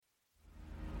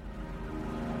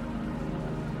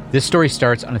This story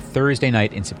starts on a Thursday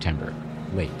night in September,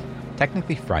 late,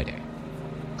 technically Friday.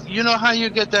 You know how you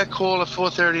get that call at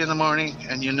 4:30 in the morning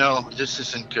and you know this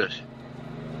isn't good?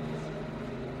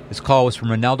 This call was from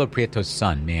Ronaldo Prieto's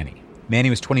son, Manny. Manny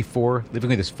was 24, living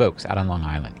with his folks out on Long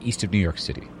Island, east of New York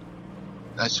City.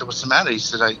 I said, what's the matter? He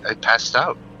said, I passed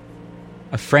out.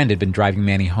 A friend had been driving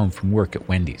Manny home from work at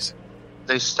Wendy's.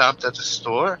 They stopped at the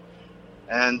store,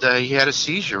 and he had a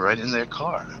seizure right in their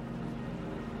car.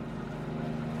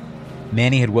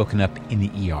 Manny had woken up in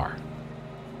the ER.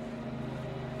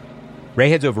 Ray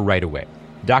heads over right away.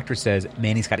 The doctor says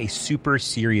Manny's got a super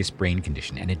serious brain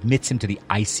condition and admits him to the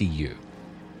ICU.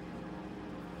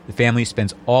 The family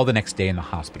spends all the next day in the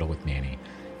hospital with Manny.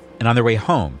 And on their way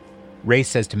home, Ray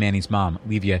says to Manny's mom,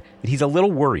 Livia, that he's a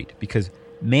little worried because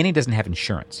Manny doesn't have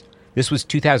insurance. This was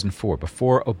 2004,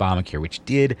 before Obamacare, which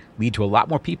did lead to a lot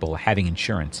more people having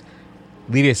insurance.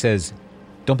 Livia says,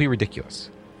 don't be ridiculous.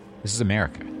 This is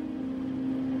America.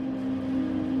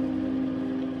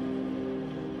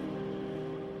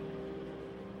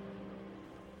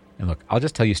 And look, I'll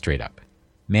just tell you straight up.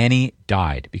 Manny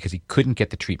died because he couldn't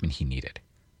get the treatment he needed.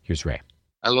 Here's Ray.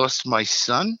 I lost my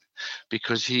son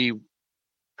because he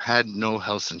had no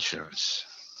health insurance.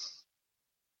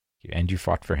 And you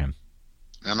fought for him.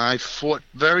 And I fought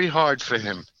very hard for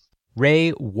him.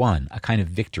 Ray won a kind of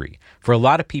victory for a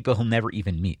lot of people he'll never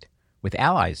even meet, with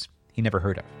allies he never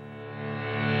heard of.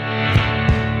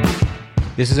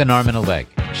 This is An Arm and a Leg,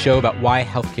 a show about why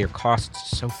healthcare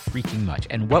costs so freaking much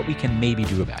and what we can maybe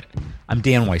do about it. I'm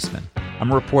Dan Weissman.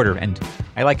 I'm a reporter, and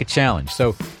I like a challenge.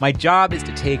 So my job is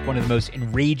to take one of the most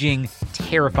enraging,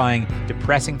 terrifying,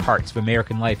 depressing parts of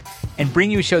American life and bring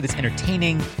you a show that's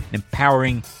entertaining, and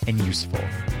empowering, and useful.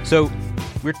 So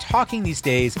we're talking these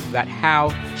days about how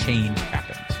change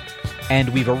happens. And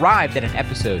we've arrived at an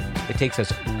episode that takes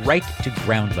us right to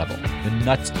ground level, the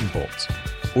nuts and bolts.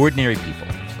 Ordinary people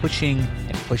pushing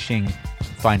and pushing, and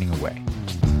finding a way.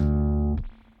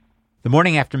 The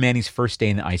morning after Manny's first day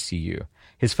in the ICU,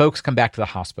 his folks come back to the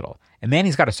hospital, and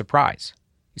Manny's got a surprise.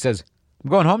 He says,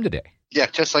 I'm going home today. Yeah,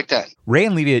 just like that. Ray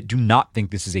and Livia do not think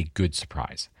this is a good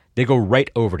surprise. They go right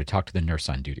over to talk to the nurse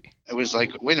on duty. It was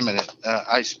like, wait a minute.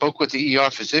 I spoke with the ER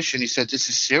physician. He said, this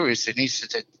is serious. It needs to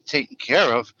be taken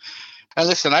care of. And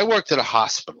listen, I worked at a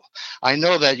hospital. I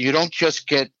know that you don't just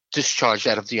get discharged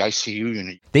out of the ICU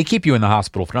unit. They keep you in the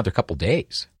hospital for another couple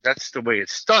days. That's the way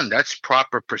it's done. That's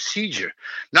proper procedure.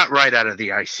 Not right out of the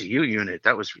ICU unit.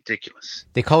 That was ridiculous.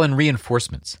 They call in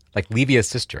reinforcements, like Livia's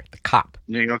sister, the cop.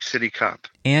 New York City cop.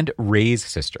 And Ray's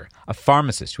sister, a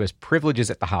pharmacist who has privileges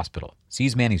at the hospital,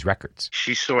 sees Manny's records.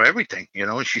 She saw everything,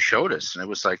 and she showed us. And it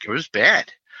was like, it was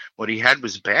bad. What he had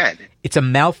was bad. It's a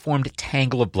malformed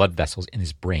tangle of blood vessels in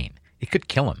his brain. It could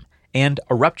kill him. And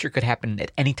a rupture could happen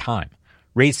at any time.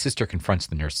 Ray's sister confronts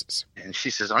the nurses. And she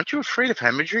says, aren't you afraid of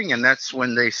hemorrhaging? And that's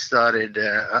when they started,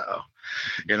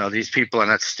 these people are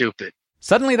not stupid.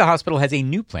 Suddenly the hospital has a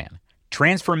new plan.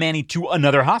 Transfer Manny to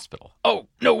another hospital. Oh,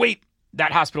 no, wait.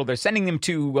 That hospital they're sending him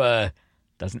to,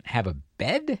 doesn't have a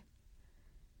bed?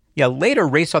 Yeah, later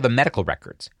Ray saw the medical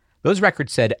records. Those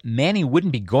records said Manny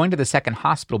wouldn't be going to the second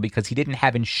hospital because he didn't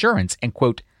have insurance and,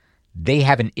 quote, they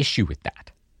have an issue with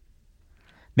that.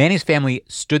 Manny's family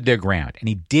stood their ground, and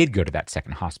he did go to that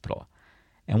second hospital.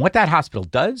 And what that hospital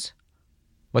does,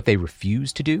 what they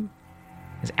refuse to do,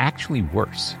 is actually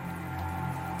worse.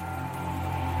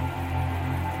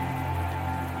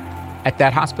 At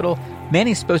that hospital,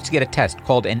 Manny's supposed to get a test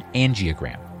called an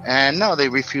angiogram. And no, they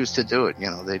refused to do it.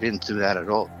 They didn't do that at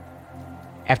all.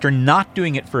 After not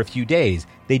doing it for a few days,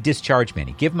 they discharge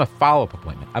Manny, give him a follow-up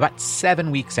appointment about 7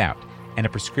 weeks out, and a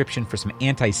prescription for some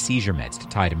anti-seizure meds to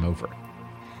tide him over.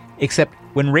 Except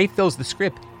when Ray fills the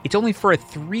script, it's only for a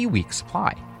 3-week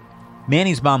supply.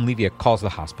 Manny's mom, Livia, calls the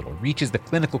hospital, reaches the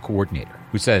clinical coordinator,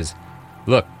 who says,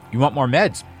 look, you want more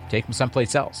meds? Take them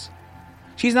someplace else.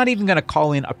 She's not even going to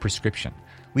call in a prescription.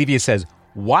 Livia says,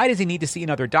 why does he need to see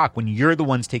another doc when you're the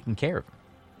ones taking care of him?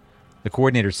 The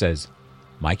coordinator says,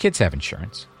 my kids have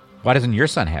insurance. Why doesn't your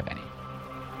son have any?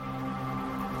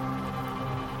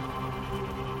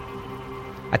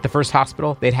 At the first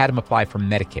hospital, they'd had him apply for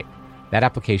Medicaid. That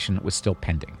application was still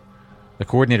pending. The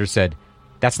coordinator said,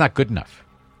 that's not good enough.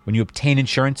 When you obtain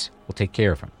insurance, we'll take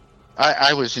care of him.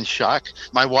 I was in shock.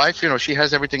 My wife, she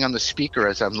has everything on the speaker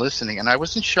as I'm listening, and I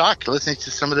was in shock listening to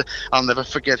some of I'll never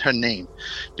forget her name,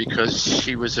 because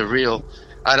she was a real,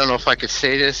 I don't know if I could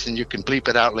say this and you can bleep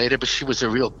it out later, but she was a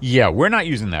real... Yeah, we're not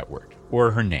using that word,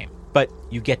 or her name, but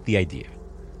you get the idea.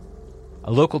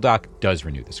 A local doc does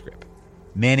renew the script.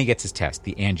 Manny gets his test,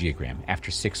 the angiogram, after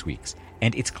 6 weeks,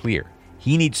 and it's clear.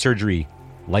 He needs surgery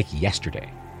like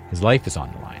yesterday. His life is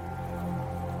on the line.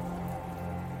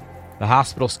 The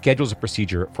hospital schedules a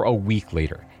procedure for a week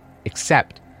later.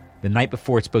 Except the night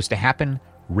before it's supposed to happen,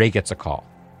 Ray gets a call.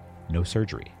 No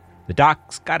surgery. The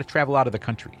doc's got to travel out of the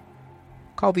country.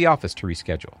 Call the office to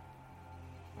reschedule.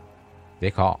 They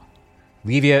call.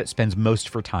 Livia spends most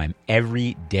of her time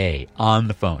every day on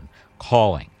the phone,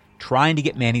 calling, trying to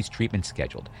get Manny's treatment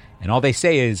scheduled. And all they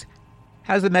say is,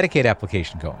 how's the Medicaid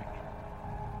application going?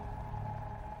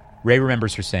 Ray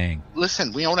remembers her saying,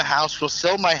 listen, we own a house. We'll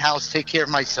sell my house, take care of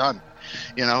my son.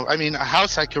 You know, I mean, a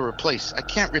house I could replace. I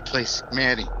can't replace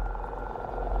Manny.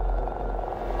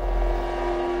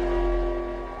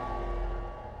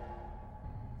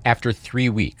 After 3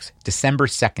 weeks, December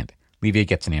 2nd, Livia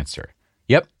gets an answer.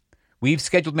 Yep, we've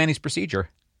scheduled Manny's procedure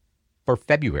for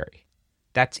February.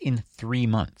 That's in 3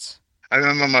 months. I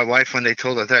remember my wife, when they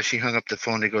told her that, she hung up the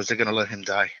phone. They goes, they're going to let him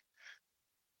die.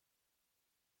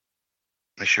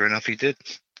 And sure enough, he did.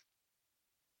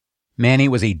 Manny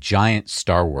was a giant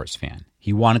Star Wars fan.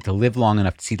 He wanted to live long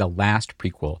enough to see the last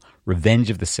prequel, Revenge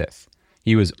of the Sith.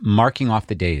 He was marking off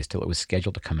the days till it was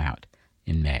scheduled to come out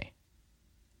in May.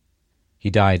 He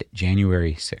died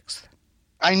January 6th.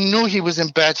 I knew he was in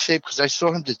bad shape because I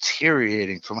saw him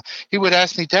deteriorating. He would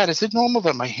ask me, Dad, is it normal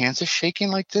that my hands are shaking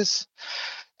like this?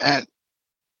 And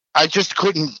I just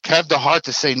couldn't have the heart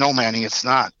to say, no, Manny, it's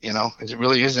not. You know, it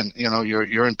really isn't. You know,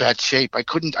 you're in bad shape. I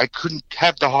couldn't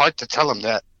have the heart to tell him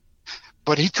that.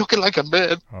 But he took it like a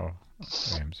man. Oh,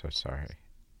 I'm so sorry.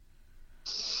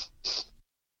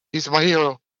 He's my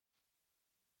hero.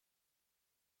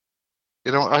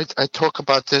 You know, I talk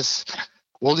about this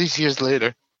all these years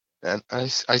later, and I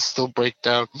still break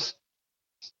down.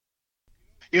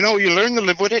 You know, you learn to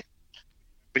live with it,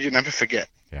 but you never forget.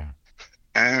 Yeah.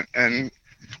 And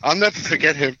I'll never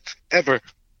forget him, ever,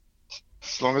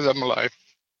 as long as I'm alive.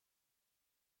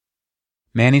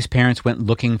 Manny's parents went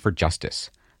looking for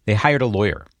justice. They hired a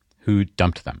lawyer who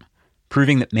dumped them.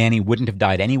 Proving that Manny wouldn't have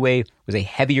died anyway was a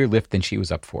heavier lift than she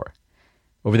was up for.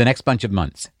 Over the next bunch of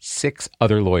months, 6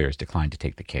 other lawyers declined to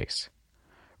take the case.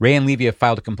 Ray and Livia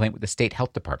filed a complaint with the state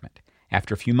health department.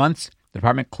 After a few months, the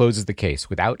department closes the case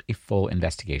without a full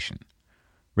investigation.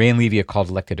 Ray and Livia called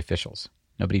elected officials.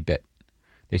 Nobody bit.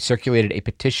 They circulated a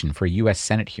petition for a U.S.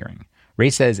 Senate hearing. Ray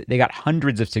says they got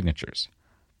hundreds of signatures.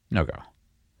 No go.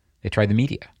 They tried the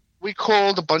media. We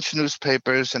called a bunch of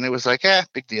newspapers, and it was like,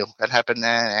 big deal. That happened.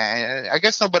 I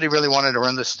guess nobody really wanted to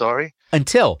run the story.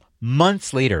 Until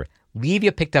months later,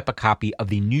 Livia picked up a copy of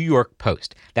the New York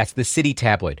Post. That's the city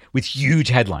tabloid with huge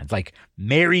headlines like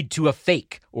 "Married to a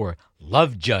Fake" or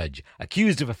 "Love Judge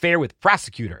accused of affair with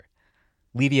prosecutor."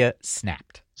 Livia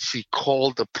snapped. She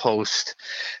called the Post,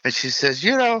 and she says,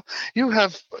 you know, you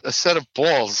have a set of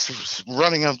balls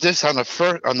running of this on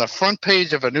the front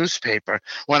page of a newspaper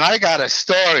when I got a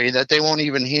story that they won't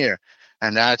even hear.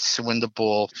 And that's when the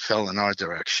ball fell in our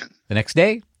direction. The next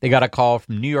day, they got a call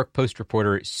from New York Post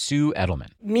reporter Sue Edelman.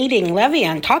 Meeting Levy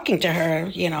and talking to her,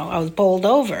 you know, I was bowled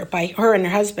over by her and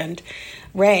her husband,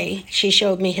 Ray. She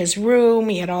showed me his room.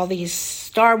 He had all these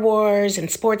Star Wars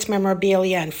and sports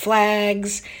memorabilia and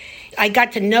flags. I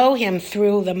got to know him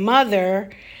through the mother,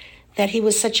 that he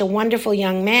was such a wonderful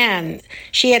young man.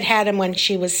 She had had him when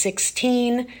she was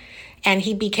 16, and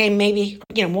he became maybe,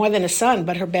 you know, more than a son,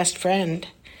 but her best friend.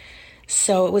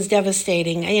 So it was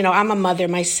devastating. You know, I'm a mother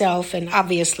myself, and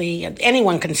obviously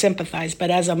anyone can sympathize, but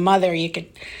as a mother, you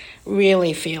could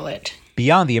really feel it.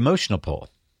 Beyond the emotional pull,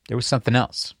 there was something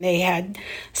else. They had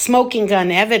smoking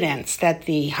gun evidence that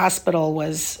the hospital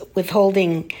was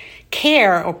withholding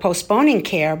care or postponing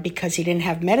care because he didn't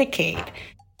have Medicaid.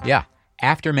 Yeah.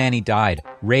 After Manny died,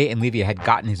 Ray and Livia had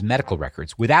gotten his medical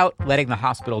records without letting the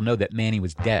hospital know that Manny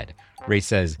was dead. Ray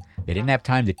says they didn't have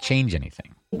time to change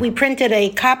anything. We printed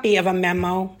a copy of a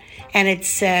memo, and it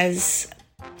says,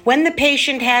 when the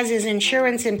patient has his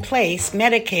insurance in place,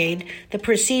 Medicaid, the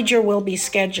procedure will be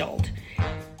scheduled.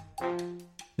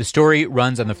 The story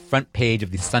runs on the front page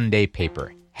of the Sunday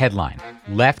paper. Headline,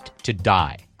 Left to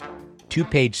Die.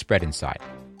 2-page spread inside.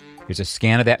 There's a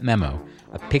scan of that memo,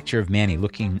 a picture of Manny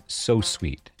looking so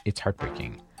sweet. It's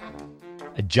heartbreaking.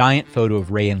 A giant photo of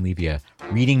Ray and Livia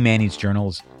reading Manny's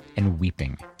journals and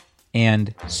weeping.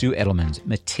 And Sue Edelman's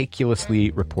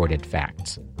meticulously reported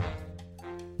facts.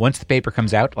 Once the paper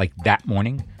comes out, like that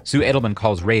morning, Sue Edelman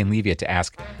calls Ray and Livia to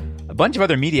ask, a bunch of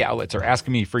other media outlets are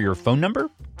asking me for your phone number?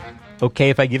 Okay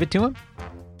if I give it to him?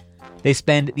 They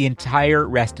spend the entire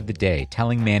rest of the day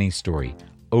telling Manny's story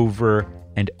over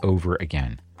and over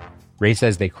again. Ray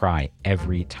says they cry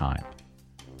every time.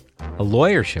 A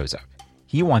lawyer shows up.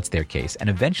 He wants their case, and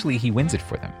eventually he wins it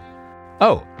for them.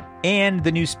 Oh, and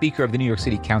the new speaker of the New York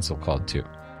City Council called too.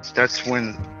 That's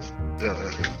when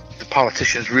the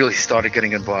politicians really started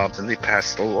getting involved, and they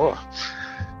passed the law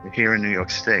here in New York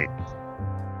State.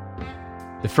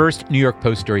 The first New York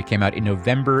Post story came out in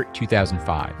November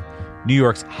 2005. New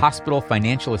York's Hospital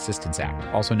Financial Assistance Act,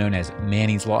 also known as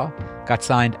Manny's Law, got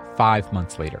signed 5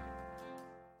 months later.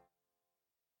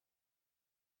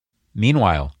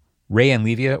 Meanwhile, Ray and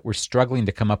Livia were struggling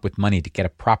to come up with money to get a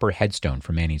proper headstone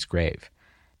for Manny's grave.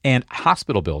 And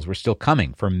hospital bills were still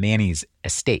coming for Manny's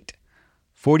estate.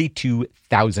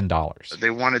 $42,000. They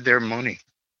wanted their money.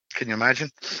 Can you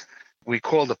imagine? We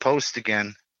called the Post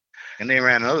again, and they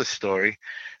ran another story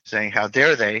saying, how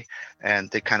dare they? And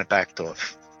they kind of backed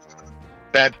off.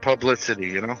 Bad publicity,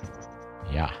 you know?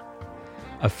 Yeah.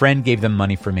 A friend gave them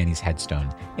money for Manny's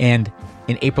headstone. And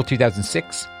in April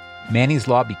 2006, Manny's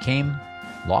Law became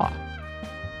law.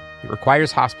 It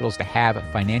requires hospitals to have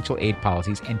financial aid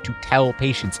policies and to tell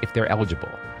patients if they're eligible,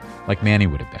 like Manny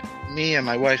would have been. Me and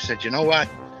my wife said, you know what?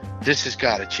 This has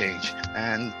got to change.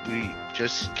 And we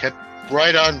just kept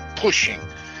right on pushing,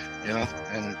 you know,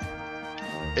 and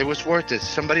it was worth it.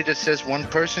 Somebody that says one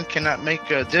person cannot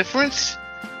make a difference,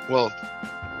 well,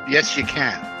 yes, you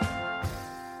can.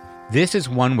 This is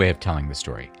one way of telling the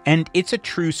story, and it's a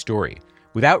true story.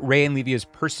 Without Ray and Livia's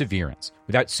perseverance,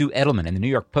 without Sue Edelman and the New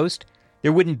York Post,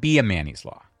 there wouldn't be a Manny's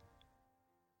Law.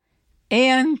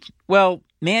 And, well,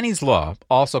 Manny's Law,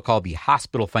 also called the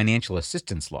Hospital Financial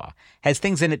Assistance Law, has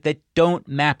things in it that don't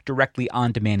map directly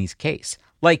onto Manny's case.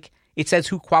 Like, it says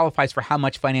who qualifies for how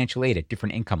much financial aid at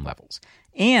different income levels.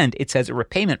 And it says a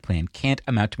repayment plan can't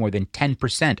amount to more than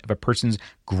 10% of a person's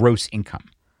gross income.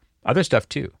 Other stuff,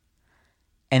 too.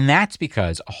 And that's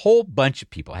because a whole bunch of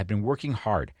people have been working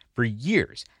hard for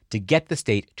years to get the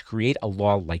state to create a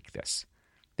law like this.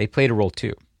 They played a role,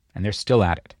 too, and they're still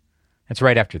at it. That's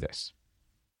right after this.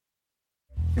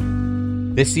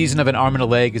 This season of An Arm and a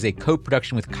Leg is a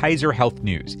co-production with Kaiser Health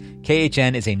News.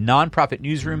 KHN is a nonprofit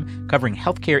newsroom covering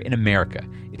healthcare in America.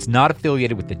 It's not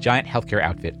affiliated with the giant healthcare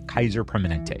outfit Kaiser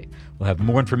Permanente. We'll have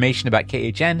more information about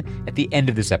KHN at the end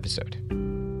of this episode.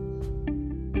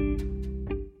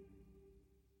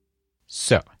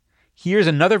 So, here's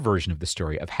another version of the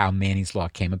story of how Manny's Law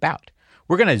came about.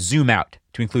 We're going to zoom out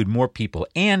to include more people,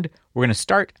 and we're going to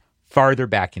start farther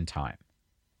back in time.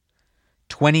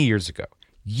 20 years ago,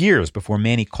 years before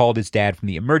Manny called his dad from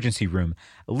the emergency room,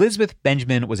 Elizabeth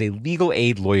Benjamin was a legal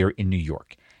aid lawyer in New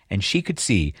York, and she could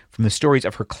see from the stories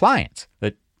of her clients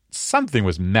that something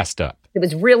was messed up. It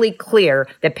was really clear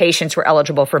that patients were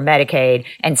eligible for Medicaid,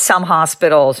 and some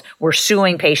hospitals were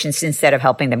suing patients instead of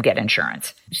helping them get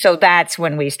insurance. So that's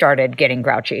when we started getting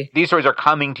grouchy. These stories are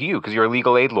coming to you because you're a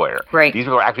legal aid lawyer. Right. These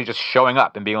people are actually just showing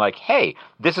up and being like, hey,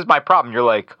 this is my problem. You're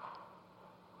like,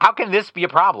 how can this be a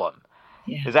problem?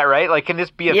 Yeah. Is that right? Like, can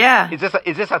this be a... Yeah. Is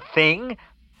this a thing?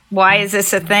 Why is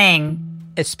this a thing?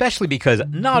 Especially because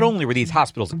not only were these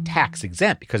hospitals tax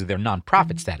exempt because of their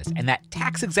nonprofit status, and that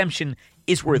tax exemption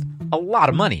is worth a lot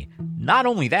of money. Not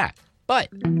only that,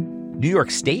 but New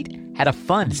York State had a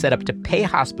fund set up to pay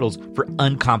hospitals for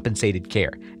uncompensated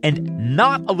care. And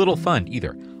not a little fund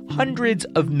either. Hundreds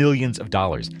of millions of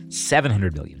dollars,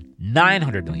 $700 million,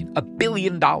 $900 million, $1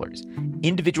 billion.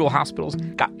 Individual hospitals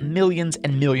got millions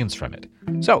and millions from it.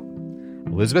 So,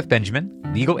 Elizabeth Benjamin,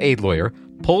 legal aid lawyer,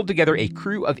 pulled together a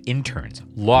crew of interns,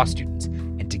 law students,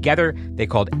 and together they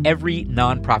called every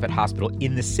nonprofit hospital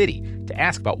in the city to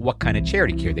ask about what kind of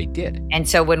charity care they did. And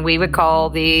so when we would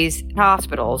call these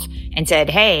hospitals and said,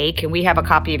 hey, can we have a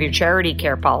copy of your charity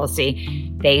care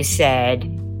policy? They said,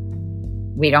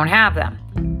 we don't have them.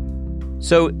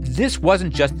 So this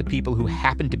wasn't just the people who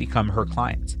happened to become her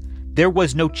clients. There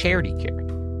was no charity care,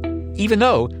 even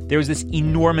though there was this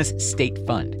enormous state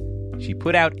fund. She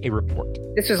put out a report.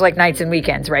 This was like nights and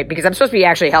weekends, right? Because I'm supposed to be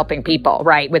actually helping people,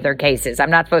 right, with their cases. I'm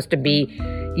not supposed to be,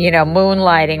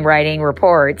 moonlighting, writing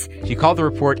reports. She called the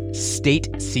report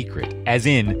State Secret, as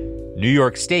in New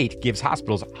York State gives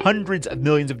hospitals hundreds of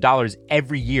millions of dollars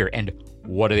every year. And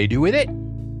what do they do with it?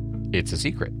 It's a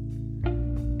secret.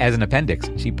 As an appendix,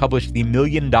 she published the $1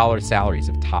 million salaries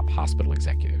of top hospital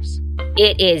executives.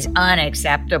 It is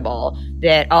unacceptable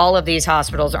that all of these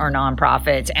hospitals are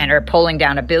nonprofits and are pulling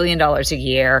down $1 billion a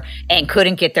year and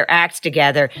couldn't get their acts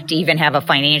together to even have a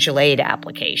financial aid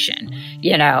application.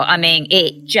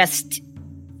 It just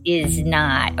is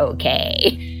not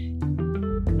okay.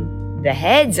 The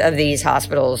heads of these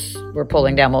hospitals were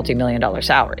pulling down multi-million-dollar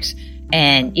salaries.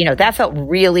 And, that felt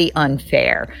really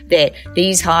unfair that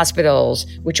these hospitals,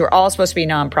 which were all supposed to be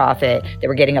nonprofit, that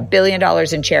were getting $1 billion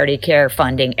in charity care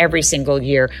funding every single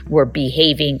year, were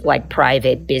behaving like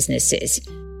private businesses.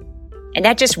 And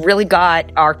that just really got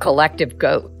our collective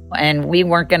goat. And we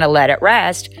weren't going to let it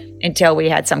rest until we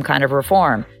had some kind of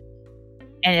reform.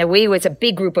 And we was a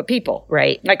big group of people,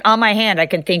 right? Like on my hand, I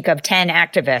can think of 10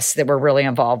 activists that were really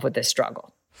involved with this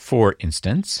struggle. For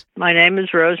instance, my name is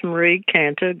Rosemarie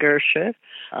Cantor Gersha.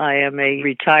 I am a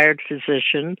retired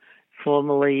physician,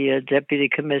 formerly a deputy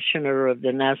commissioner of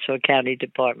the Nassau County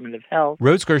Department of Health.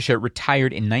 Rose Gersha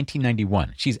retired in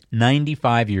 1991. She's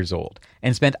 95 years old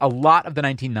and spent a lot of the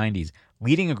 1990s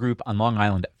leading a group on Long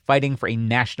Island fighting for a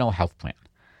national health plan.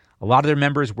 A lot of their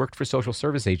members worked for social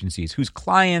service agencies whose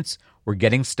clients were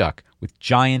getting stuck with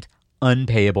giant,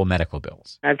 unpayable medical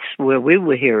bills. That's where we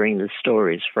were hearing the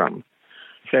stories from.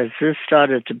 As this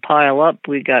started to pile up,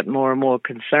 we got more and more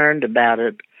concerned about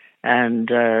it. And,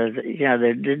 there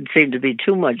didn't seem to be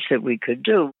too much that we could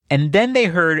do. And then they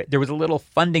heard there was a little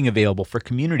funding available for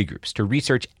community groups to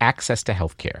research access to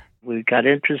health care. We got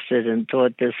interested and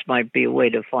thought this might be a way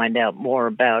to find out more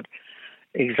about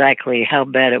exactly how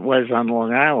bad it was on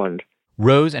Long Island.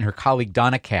 Rose and her colleague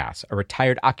Donna Cass, a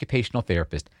retired occupational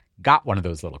therapist, got one of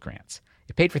those little grants.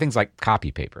 It paid for things like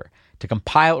copy paper to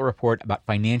compile a report about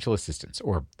financial assistance,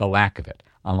 or the lack of it,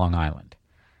 on Long Island.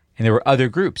 And there were other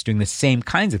groups doing the same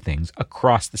kinds of things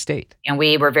across the state. And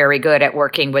we were very good at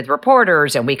working with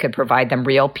reporters, and we could provide them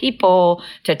real people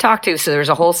to talk to. So there's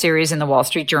a whole series in the Wall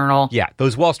Street Journal. Yeah,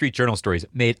 those Wall Street Journal stories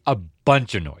made a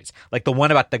bunch of noise, like the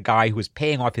one about the guy who was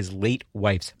paying off his late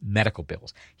wife's medical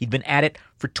bills. He'd been at it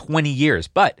for 20 years,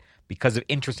 but because of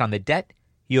interest on the debt,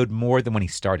 he owed more than when he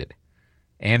started.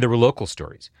 And there were local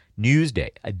stories.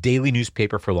 Newsday, a daily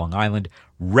newspaper for Long Island,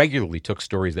 regularly took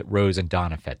stories that Rose and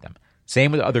Donna fed them.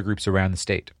 Same with other groups around the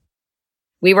state.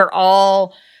 We were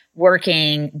all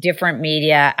working different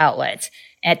media outlets.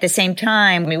 At the same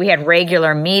time, we had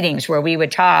regular meetings where we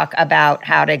would talk about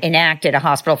how to enact a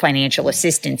hospital financial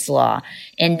assistance law.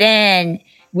 And then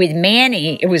with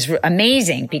Manny, it was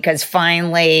amazing because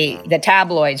finally the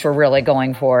tabloids were really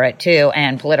going for it too,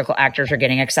 and political actors were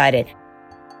getting excited.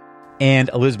 And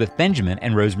Elizabeth Benjamin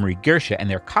and Rosemarie Gersha and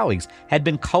their colleagues had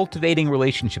been cultivating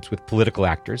relationships with political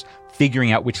actors,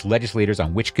 figuring out which legislators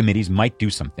on which committees might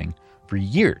do something for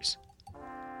years.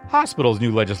 Hospitals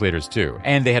knew legislators too,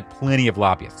 and they had plenty of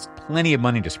lobbyists, plenty of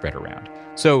money to spread around.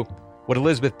 So what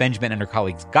Elizabeth Benjamin and her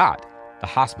colleagues got, the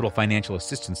Hospital Financial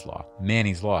Assistance Law,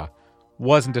 Manny's Law,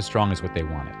 wasn't as strong as what they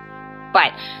wanted.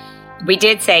 But we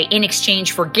did say, in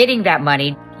exchange for getting that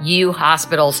money, you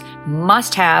hospitals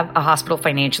must have a hospital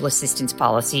financial assistance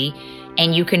policy,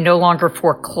 and you can no longer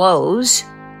foreclose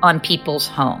on people's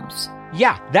homes.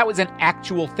 Yeah, that was an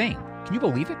actual thing. Can you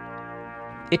believe it?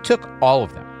 It took all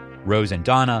of them, Rose and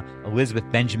Donna, Elizabeth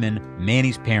Benjamin,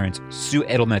 Manny's parents, Sue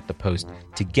Edelman at the Post,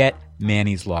 to get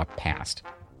Manny's Law passed.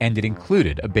 And it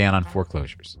included a ban on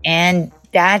foreclosures. And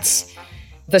that's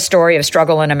the story of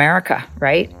struggle in America,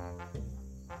 right?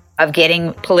 Of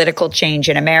getting political change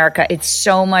in America. It's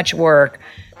so much work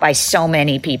by so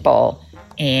many people.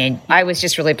 And I was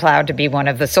just really proud to be one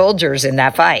of the soldiers in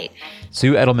that fight.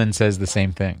 Sue Edelman says the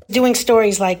same thing. Doing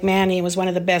stories like Manny was one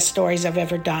of the best stories I've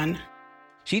ever done.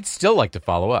 She'd still like to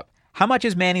follow up. How much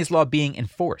is Manny's Law being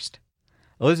enforced?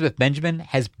 Elizabeth Benjamin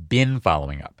has been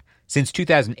following up. Since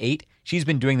 2008, she's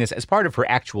been doing this as part of her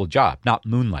actual job, not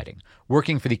moonlighting,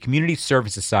 working for the Community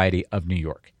Service Society of New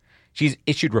York. She's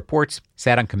issued reports,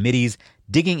 sat on committees,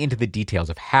 digging into the details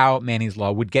of how Manny's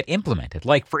Law would get implemented.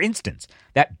 Like, for instance,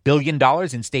 that $1 billion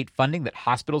in state funding that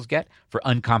hospitals get for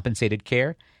uncompensated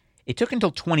care. It took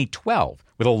until 2012,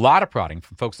 with a lot of prodding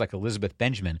from folks like Elizabeth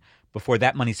Benjamin, before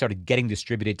that money started getting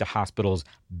distributed to hospitals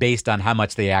based on how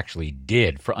much they actually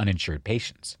did for uninsured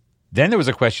patients. Then there was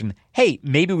a question, hey,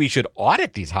 maybe we should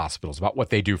audit these hospitals about what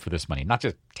they do for this money, not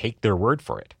just take their word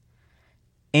for it.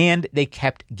 And they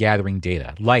kept gathering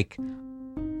data, like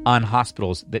on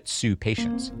hospitals that sue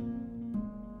patients.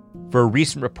 For a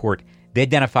recent report, they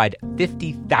identified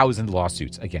 50,000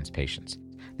 lawsuits against patients.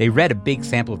 They read a big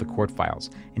sample of the court files,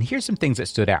 and here's some things that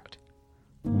stood out.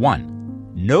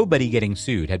 1, nobody getting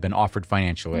sued had been offered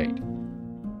financial aid.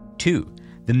 2,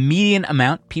 the median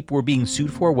amount people were being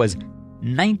sued for was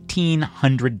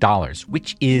 $1,900,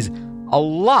 which is a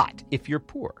lot if you're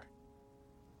poor.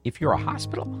 If you're a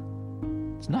hospital,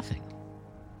 it's nothing.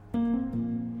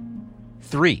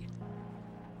 3,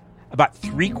 about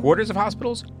 3/4 of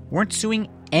hospitals weren't suing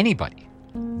anybody.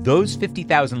 Those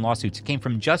 50,000 lawsuits came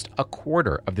from just a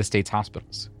quarter of the state's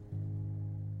hospitals.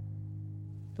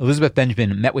 Elizabeth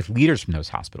Benjamin met with leaders from those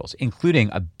hospitals, including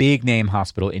a big-name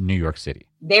hospital in New York City.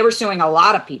 They were suing a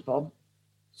lot of people,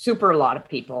 super a lot of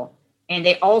people, and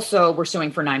they also were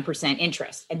suing for 9%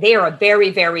 interest. And they are a very,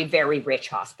 very, very rich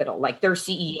hospital. Like, their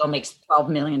CEO makes $12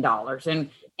 million.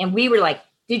 And we were like,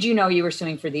 did you know you were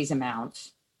suing for these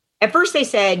amounts? At first they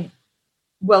said,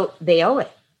 well, they owe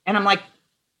it. And I'm like,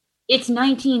 it's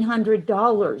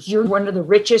 $1,900. You're one of the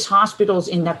richest hospitals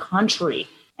in the country.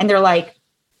 And they're like,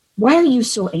 why are you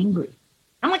so angry?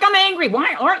 I'm like, I'm angry.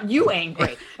 Why aren't you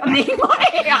angry? I mean,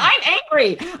 I'm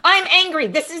angry. I'm angry.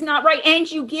 This is not right. And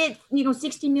you get,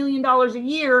 $60 million a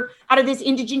year out of this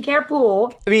indigent care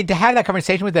pool. I mean, to have that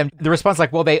conversation with them, the response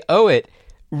like, well, they owe it,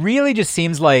 really just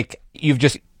seems like you've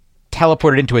just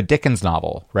teleported into a Dickens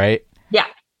novel, right?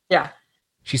 Yeah.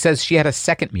 She says she had a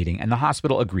second meeting and the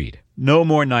hospital agreed. No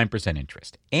more 9%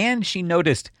 interest. And she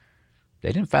noticed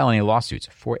they didn't file any lawsuits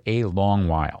for a long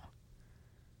while.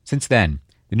 Since then,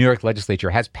 the New York legislature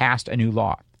has passed a new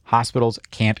law. Hospitals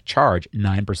can't charge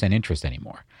 9% interest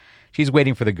anymore. She's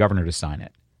waiting for the governor to sign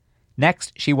it.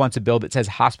 Next, she wants a bill that says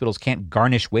hospitals can't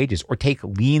garnish wages or take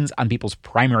liens on people's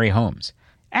primary homes.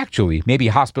 Actually, maybe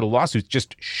hospital lawsuits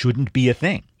just shouldn't be a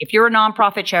thing. If you're a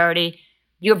nonprofit charity,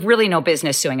 you have really no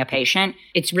business suing a patient.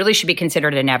 It really should be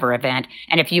considered a never event.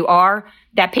 And if you are,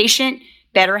 that patient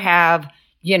better have,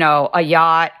 a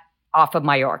yacht off of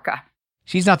Mallorca.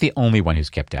 She's not the only one who's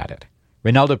kept at it.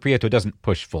 Reynaldo Prieto doesn't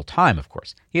push full-time, of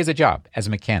course. He has a job as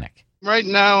a mechanic. Right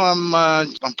now,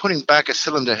 I'm putting back a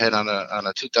cylinder head on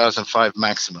a 2005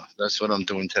 Maxima. That's what I'm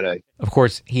doing today. Of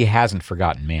course, he hasn't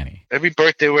forgotten Manny. Every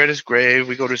birthday we're at his grave.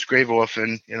 We go to his grave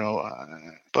often,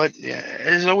 But yeah,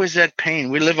 there's always that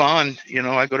pain. We live on.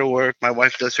 I go to work. My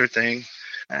wife does her thing.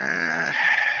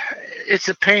 It's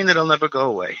a pain that'll never go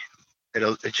away.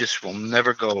 It just will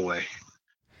never go away.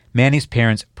 Manny's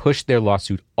parents pushed their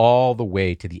lawsuit all the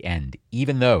way to the end,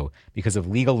 even though, because of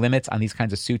legal limits on these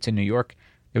kinds of suits in New York,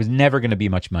 there was never going to be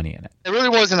much money in it. It really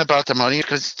wasn't about the money,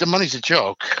 because the money's a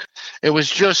joke. It was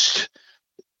just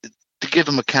to give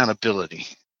them accountability.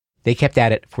 They kept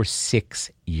at it for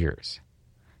 6 years.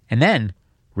 And then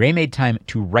Ray made time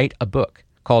to write a book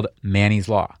called Manny's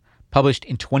Law, published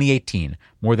in 2018,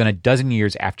 more than a dozen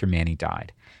years after Manny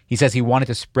died. He says he wanted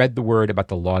to spread the word about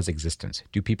the law's existence,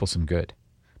 do people some good.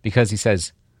 Because, he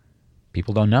says,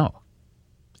 people don't know,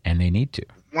 and they need to.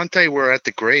 One day we're at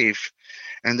the grave,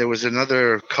 and there was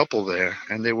another couple there,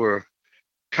 and they were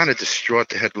kind of distraught.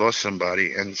 They had lost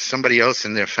somebody, and somebody else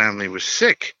in their family was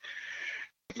sick.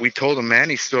 We told them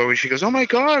Manny's story. She goes, oh, my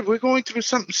God, we're going through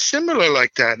something similar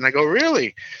like that. And I go,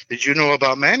 really? Did you know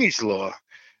about Manny's Law?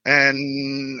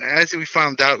 And as we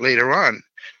found out later on,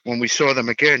 when we saw them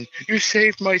again, you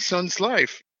saved my son's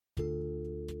life.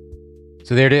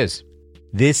 So there it is.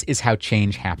 This is how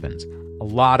change happens. A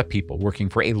lot of people working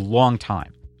for a long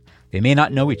time. They may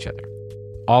not know each other.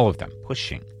 All of them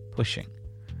pushing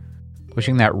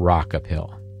that rock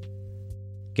uphill.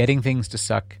 Getting things to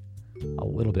suck a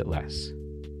little bit less.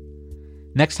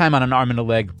 Next time on An Arm and a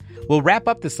Leg, we'll wrap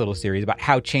up this little series about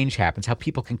how change happens, how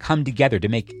people can come together to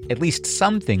make at least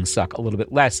some things suck a little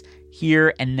bit less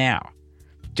here and now.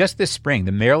 Just this spring,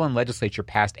 the Maryland legislature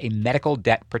passed a Medical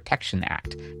Debt Protection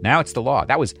Act. Now it's the law.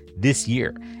 That was this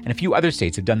year. And a few other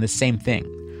states have done the same thing.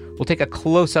 We'll take a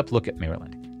close-up look at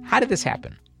Maryland. How did this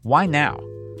happen? Why now?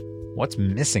 What's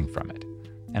missing from it?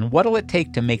 And what'll it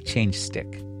take to make change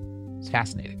stick? It's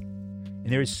fascinating.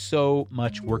 And there is so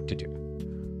much work to do.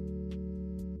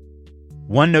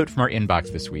 One note from our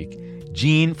inbox this week.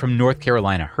 Jean from North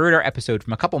Carolina heard our episode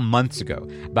from a couple months ago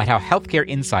about how healthcare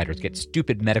insiders get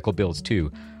stupid medical bills too,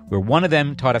 where one of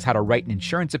them taught us how to write an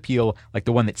insurance appeal like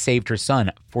the one that saved her son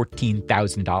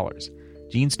 $14,000.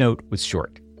 Jean's note was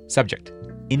short. Subject,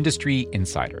 industry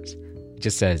insiders. It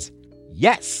just says,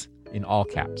 yes, in all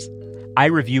caps. I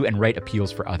review and write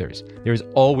appeals for others. There is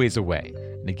always a way.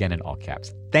 And again in all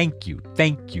caps. Thank you,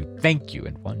 thank you, thank you.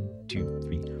 And 1, 2,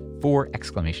 3, 4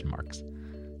 exclamation marks.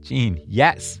 Jean,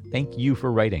 yes, thank you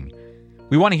for writing.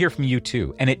 We want to hear from you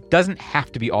too, and it doesn't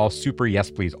have to be all super yes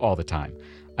please all the time.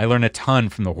 I learn a ton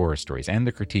from the horror stories and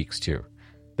the critiques too.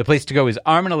 The place to go is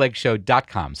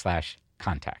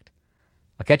armandalegshow.com/contact.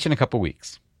 I'll catch you in a couple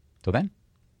weeks. Till then,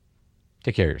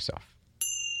 take care of yourself.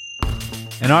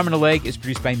 An Arm and a Leg is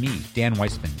produced by me, Dan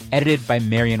Weissman, edited by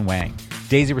Marion Wang.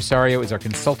 Daisy Rosario is our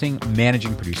consulting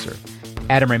managing producer.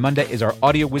 Adam Raimunda is our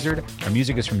audio wizard. Our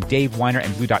music is from Dave Weiner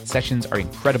and Blue Dot Sessions. Our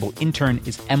incredible intern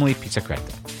is Emily Pizzacreta.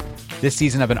 This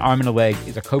season of An Arm and a Leg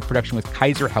is a co-production with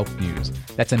Kaiser Health News.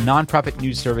 That's a nonprofit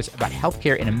news service about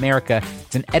healthcare in America.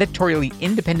 It's an editorially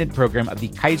independent program of the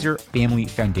Kaiser Family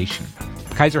Foundation.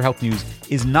 Kaiser Health News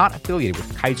is not affiliated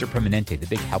with Kaiser Permanente, the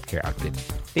big healthcare outfit.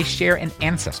 They share an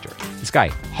ancestor. This guy,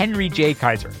 Henry J.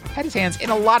 Kaiser, had his hands in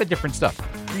a lot of different stuff.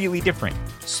 Really different.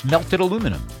 Smelted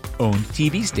aluminum, owned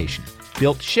TV station,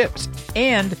 built ships,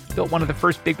 and built one of the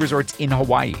first big resorts in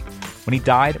Hawaii. When he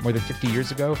died more than 50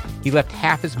 years ago, he left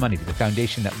half his money to the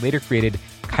foundation that later created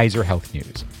Kaiser Health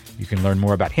News. You can learn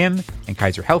more about him and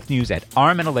Kaiser Health News at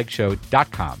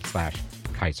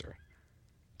armandalegshow.com/Kaiser.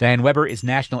 Diane Weber is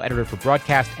national editor for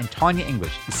broadcast, and Tanya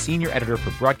English is senior editor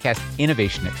for broadcast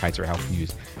innovation at Kaiser Health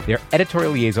News. They're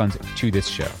editorial liaisons to this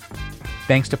show.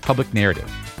 Thanks to Public Narrative.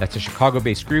 That's a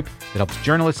Chicago-based group that helps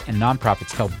journalists and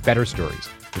nonprofits tell better stories.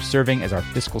 They're serving as our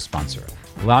fiscal sponsor,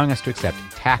 allowing us to accept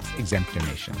tax-exempt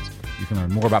donations. You can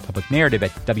learn more about Public Narrative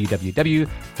at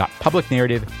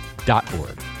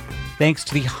www.publicnarrative.org. Thanks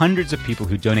to the hundreds of people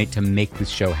who donate to make this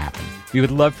show happen. We would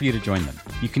love for you to join them.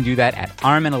 You can do that at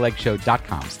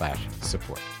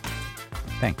armandalegshow.com/support.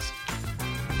 Thanks.